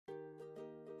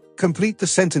Complete the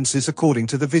sentences according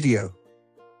to the video.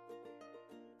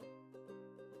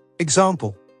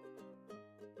 Example.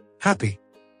 Happy.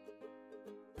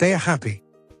 They are happy.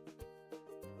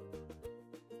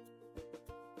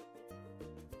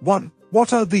 1.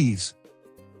 What are these?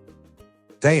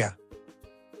 They are.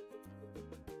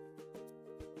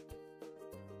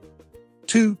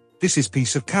 2. This is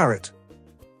piece of carrot.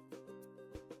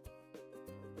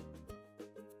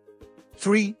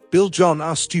 3. Bill, John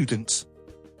are students.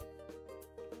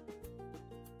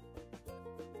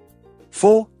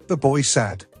 4. The boy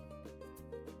sad.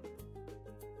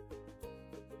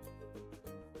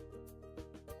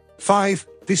 5.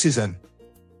 This is an.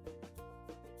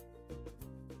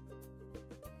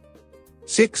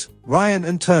 6. Ryan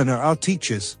and Turner are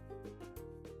teachers.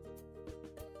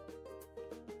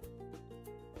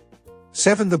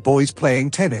 7. The boys playing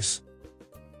tennis.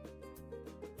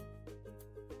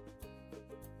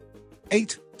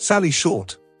 8. Sally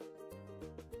short.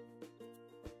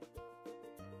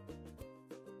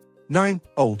 9.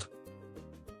 Old.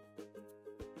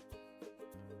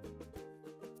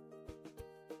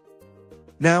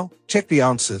 'Now, check the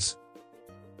answers.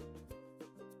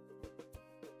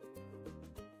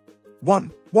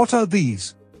 1. What are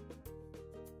these?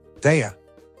 They are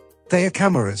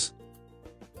cameras.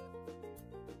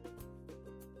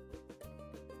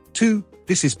 2.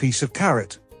 This is piece of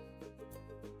carrot.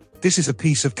 This is a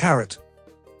piece of carrot.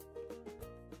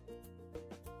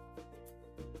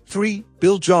 3.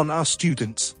 Bill, John are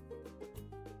students.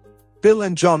 Bill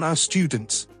and John are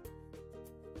students.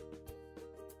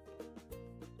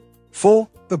 4.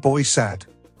 The boy sad.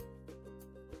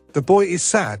 The boy is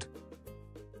sad.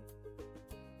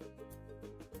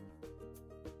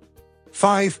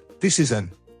 5. This is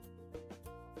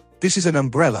an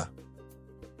umbrella.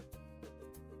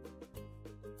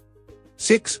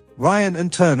 6. Ryan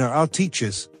and Turner are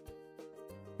teachers.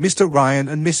 Mr. Ryan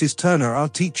and Mrs. Turner are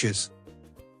teachers.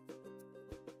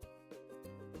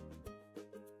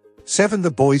 7.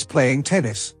 The boys playing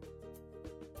tennis.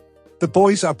 The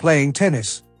boys are playing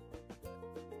tennis.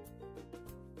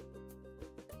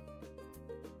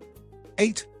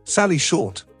 8. Sally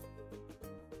short.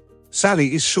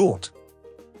 Sally is short.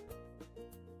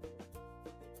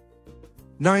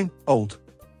 9. Old.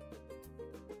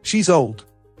 She's old.